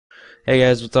Hey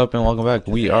guys, what's up and welcome back.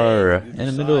 We are You in the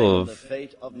decide middle on of the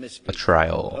fate of a Mispeak,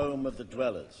 trial. home of the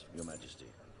dwellers, Your Majesty.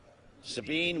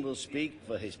 Sabine will speak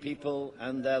for his people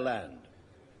and their land.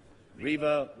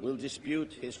 Reaver will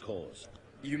dispute his cause.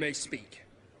 You may speak.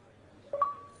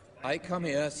 I come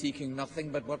here seeking nothing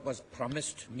but what was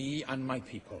promised me and my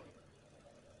people.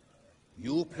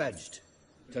 You pledged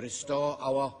to restore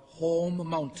our home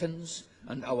mountains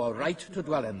and our right to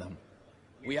dwell in them.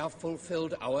 We have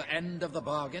fulfilled our end of the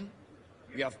bargain.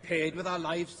 We have paid with our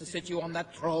lives to sit you on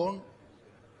that throne.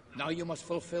 Now you must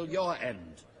fulfill your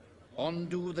end.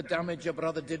 Undo the damage your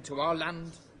brother did to our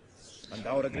land, and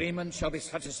our agreement shall be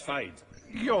satisfied.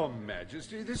 Your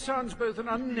Majesty, this sounds both an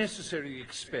unnecessary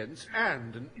expense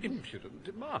and an impudent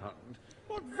demand.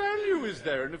 What value is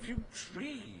there in a few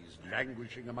trees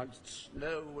languishing amongst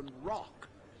snow and rock?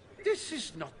 This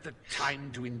is not the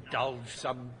time to indulge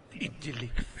some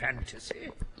idyllic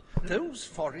fantasy. Those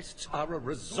forests are a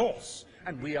resource,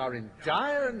 and we are in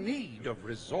dire need of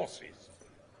resources.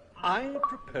 I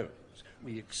propose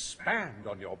we expand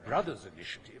on your brother's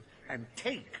initiative and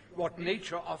take what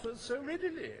nature offers so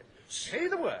readily. Say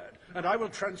the word, and I will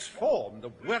transform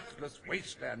the worthless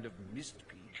wasteland of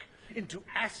Mistpeak into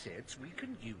assets we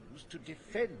can use to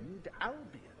defend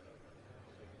Albion.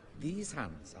 These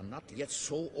hands are not yet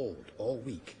so old or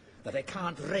weak that I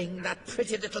can't wring that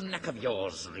pretty little neck of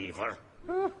yours, Reaver.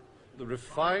 The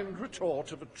refined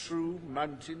retort of a true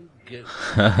mountain goat.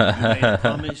 You made a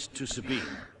promise to Sabine,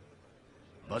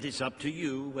 but it's up to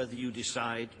you whether you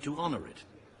decide to honor it.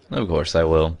 Of course I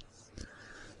will.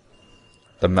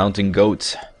 The mountain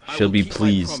goats shall be I will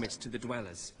pleased. keep my promise to the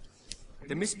dwellers.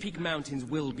 The Mistpeak Mountains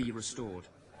will be restored.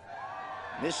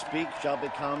 Mispeak shall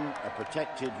become a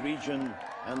protected region,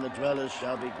 and the dwellers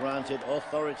shall be granted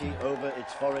authority over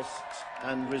its forests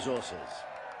and resources.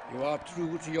 You are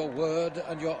true to your word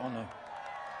and your honor.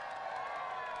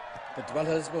 The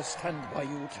dwellers will stand by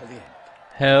you till the end.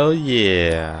 Hell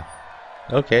yeah.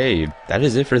 Okay, that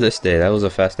is it for this day. That was a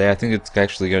fast day. I think it's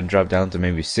actually going to drop down to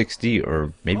maybe 60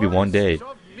 or maybe one day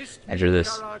Forests of Mistpeak after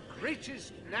this. are our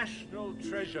greatest national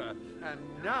treasure, and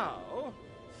now,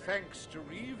 thanks to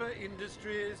Reaver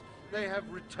Industries, they have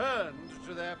returned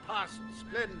to their past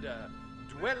splendor.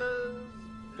 Dwellers,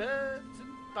 birds,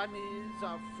 and bunnies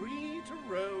are free to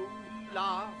roam,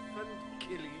 laugh, and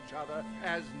kill each other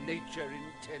as nature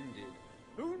intended.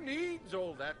 Who needs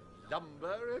all that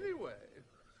lumber anyway?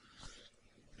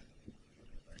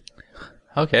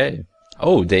 Okay.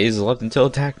 Oh, days left until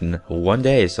attack. One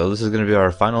day, so this is going to be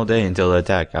our final day until the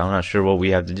attack. I'm not sure what we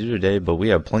have to do today, but we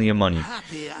have plenty of money.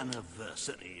 Happy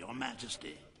anniversary, Your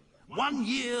Majesty. 1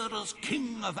 year as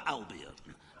King of Albion.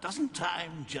 Doesn't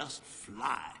time just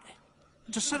fly?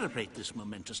 To celebrate this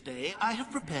momentous day, I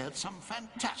have prepared some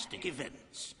fantastic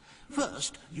events.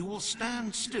 First, you will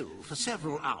stand still for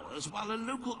several hours while a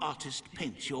local artist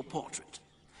paints your portrait.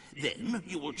 Then,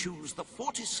 you will choose the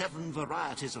 47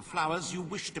 varieties of flowers you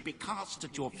wish to be cast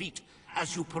at your feet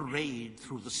as you parade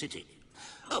through the city.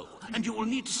 Oh, and you will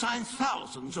need to sign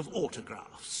thousands of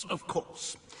autographs, of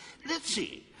course. Let's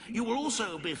see, you will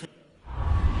also be...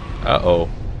 Uh-oh.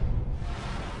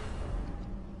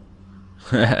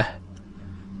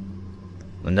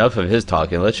 Enough of his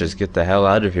talking. Let's just get the hell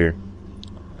out of here.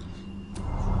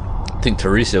 I think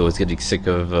Teresa was getting sick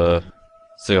of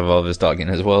all of his talking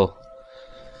as well.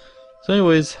 So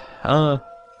anyways,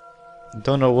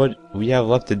 don't know what we have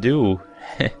left to do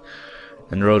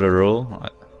in Road to Rule.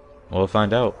 We'll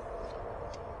find out.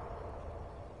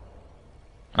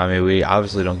 I mean, we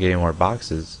obviously don't get any more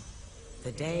boxes.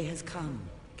 The day has come,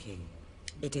 King.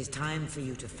 It is time for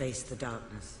you to face the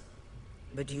darkness.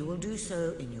 But you will do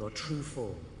so in your true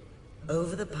form.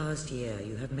 Over the past year,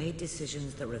 you have made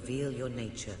decisions that reveal your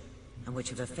nature, and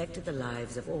which have affected the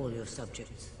lives of all your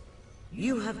subjects.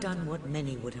 You have done what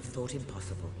many would have thought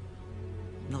impossible.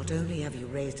 Not only have you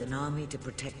raised an army to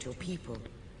protect your people,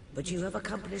 but you have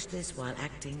accomplished this while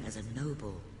acting as a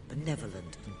noble,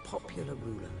 benevolent, and popular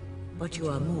ruler. But you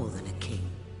are more than a king.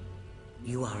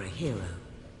 You are a hero.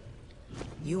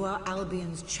 You are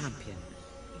Albion's champion,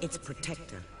 its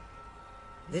protector.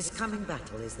 This coming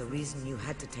battle is the reason you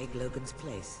had to take Logan's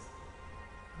place.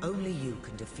 Only you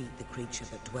can defeat the creature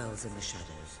that dwells in the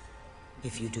shadows.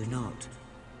 If you do not,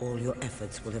 all your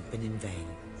efforts will have been in vain.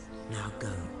 Now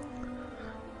go.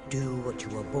 Do what you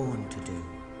were born to do.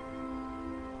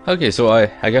 Okay, so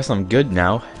I guess I'm good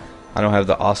now. I don't have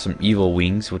the awesome evil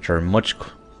wings, which are much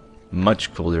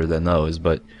cooler than those,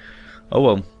 but oh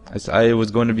well. I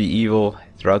was going to be evil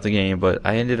throughout the game, but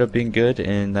I ended up being good,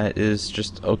 and that is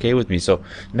just okay with me. So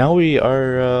now we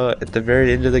are at the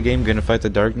very end of the game, going to fight the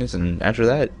darkness, and after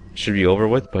that should be over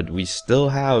with. But we still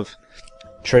have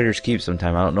Trader's Keep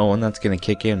sometime. I don't know when that's gonna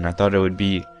kick in. I thought it would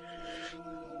be.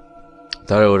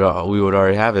 Thought it would. We would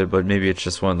already have it, but maybe it's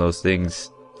just one of those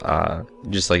things.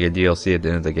 Just like a DLC at the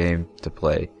end of the game to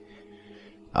play.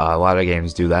 A lot of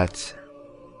games do that,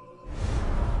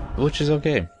 which is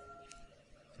okay.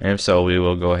 And if so, we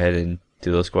will go ahead and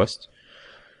do those quests.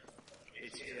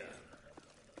 It's here.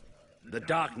 The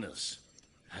darkness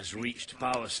has reached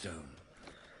Power Stone.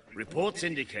 Reports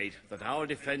indicate that our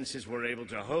defenses were able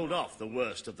to hold off the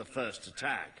worst of the first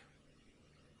attack.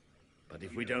 But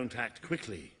if we don't act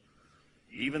quickly,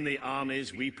 even the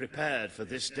armies we prepared for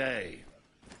this day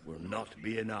will not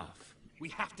be enough. We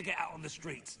have to get out on the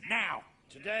streets, now!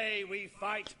 Today we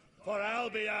fight for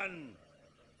Albion!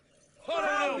 For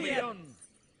Albion!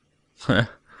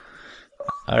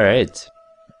 Alright.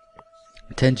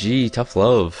 10G, tough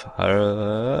love.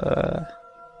 I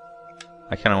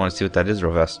kind of want to see what that is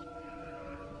real fast.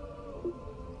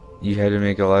 You had to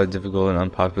make a lot of difficult and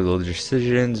unpopular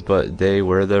decisions, but they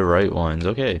were the right ones.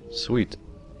 Okay, sweet.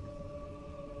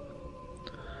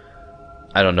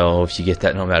 I don't know if you get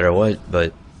that no matter what,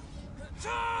 but...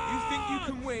 You think you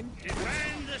can win?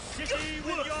 Defend the city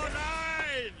with your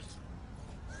lives!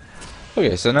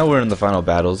 Okay, so now we're in the final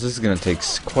battles. This is going to take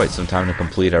quite some time to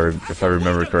complete, if I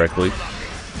remember correctly.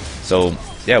 So,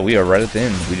 yeah, we are right at the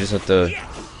end. We just have to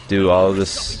do all of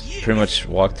this, pretty much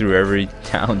walk through every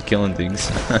town killing things.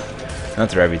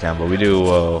 Not through every town, but we do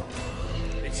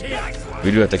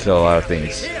have to kill a lot of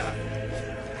things.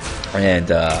 And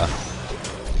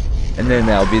then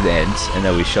that'll be the end, and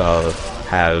then we shall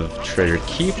have Treasure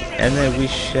Keep, and then we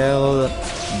shall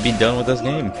be done with this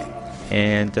game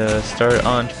and start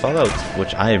on Fallout,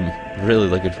 which I'm really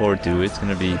looking forward to. It's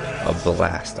gonna be a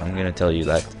blast. I'm gonna tell you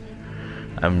that.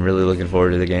 I'm really looking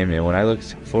forward to the game, and when I look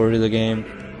forward to the game,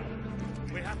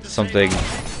 something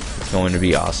is going to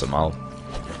be awesome. I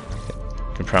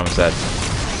can promise that.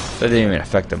 That didn't even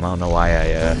affect him. I don't know why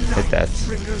I hit that.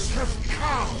 Bringers have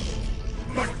come,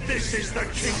 but this is the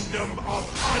kingdom of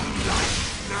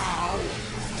unlife now.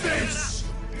 This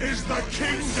is the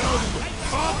kingdom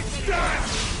of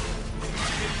death.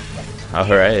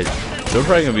 Alright, so we're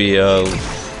probably gonna be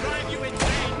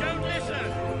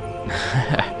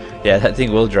yeah, that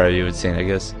thing will drive you insane, I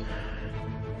guess.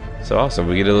 So awesome,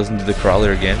 we get to listen to the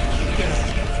crawler again.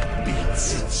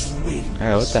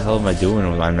 Yeah, what the hell am I doing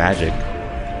with my magic?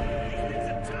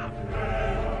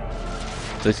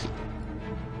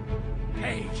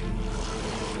 Paige.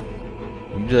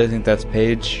 Usually I think that's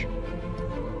Paige.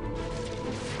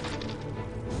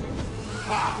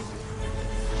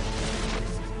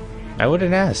 I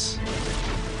wouldn't ask.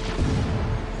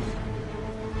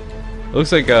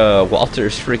 Looks like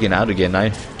Walter's freaking out again. I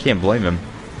can't blame him.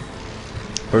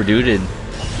 Poor dude. And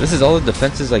this is all the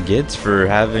defenses I get for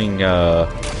having all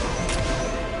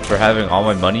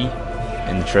my money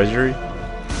in the treasury.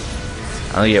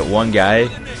 I only get one guy.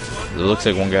 It looks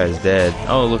like one guy is dead.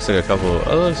 Oh, it looks like a couple.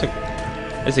 Oh, it looks like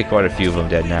I see quite a few of them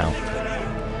dead now.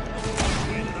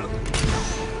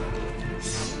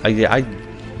 I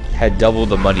had double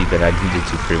the money that I needed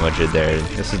to pretty much in there.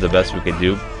 This is the best we could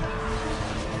do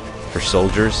for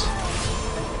soldiers.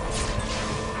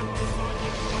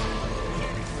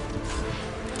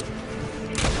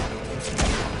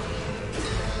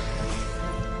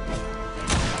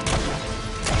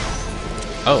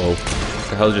 Uh-oh. What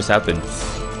the hell just happened?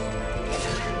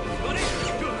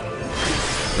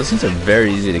 Those things are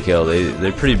very easy to kill.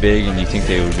 They're pretty big and you think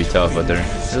they would be tough, but they're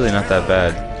really not that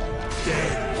bad.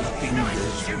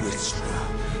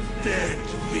 Dead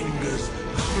fingers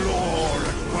claw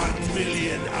at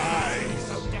 1,000,000 eyes.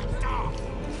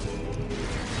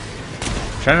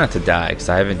 Try not to die, because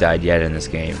I haven't died yet in this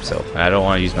game, so I don't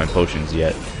want to use my potions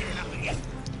yet.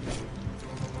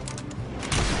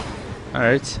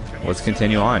 Alright, let's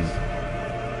continue on. You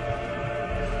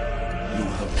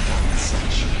have done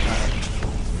such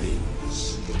hurtful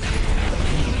things.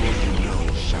 People you know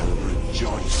shall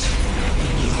rejoice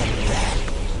in your death.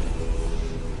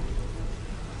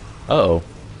 Uh-oh.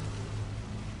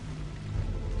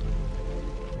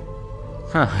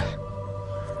 Huh.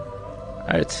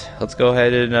 Alright, let's go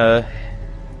ahead and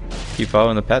keep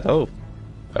following the path. Oh.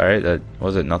 Alright, that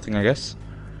was it nothing, I guess.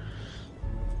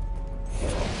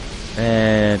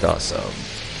 And awesome.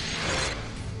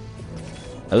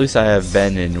 At least I have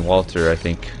Ben and Walter, I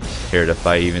think, here to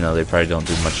fight, even though they probably don't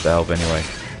do much to help anyway.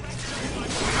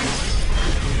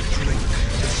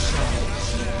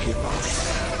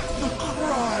 The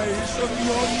cries of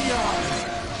your young,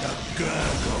 the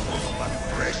gurgle of a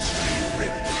freshly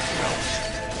ripped throat.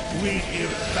 We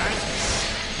give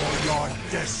thanks for your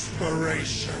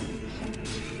desperation.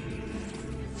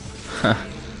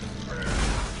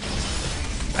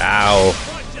 Ow.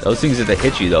 Those things that they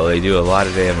hit you though, they do a lot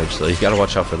of damage, so you gotta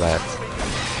watch out for that.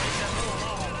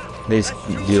 They just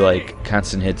do like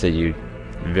constant hits at you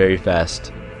very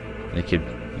fast. They could,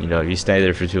 you know, if you stay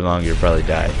there for too long, you'll probably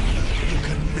die. You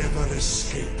can never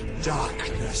escape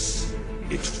darkness.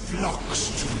 It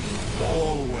flocks to you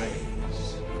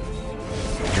always.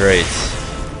 Great.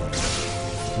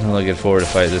 I'm looking forward to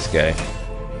fight this guy.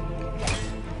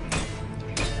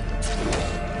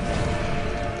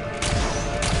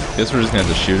 Guess we're just gonna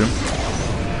have to shoot him.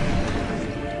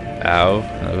 Ow.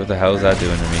 What the hell is that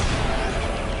doing to me?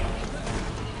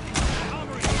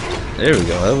 There we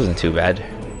go. That wasn't too bad. I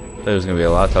thought it was gonna be a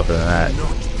lot tougher than that.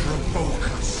 Not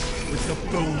provoke us with the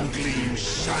bone gleam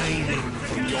shining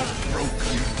from your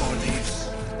broken bodies.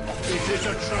 It is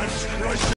a transgression.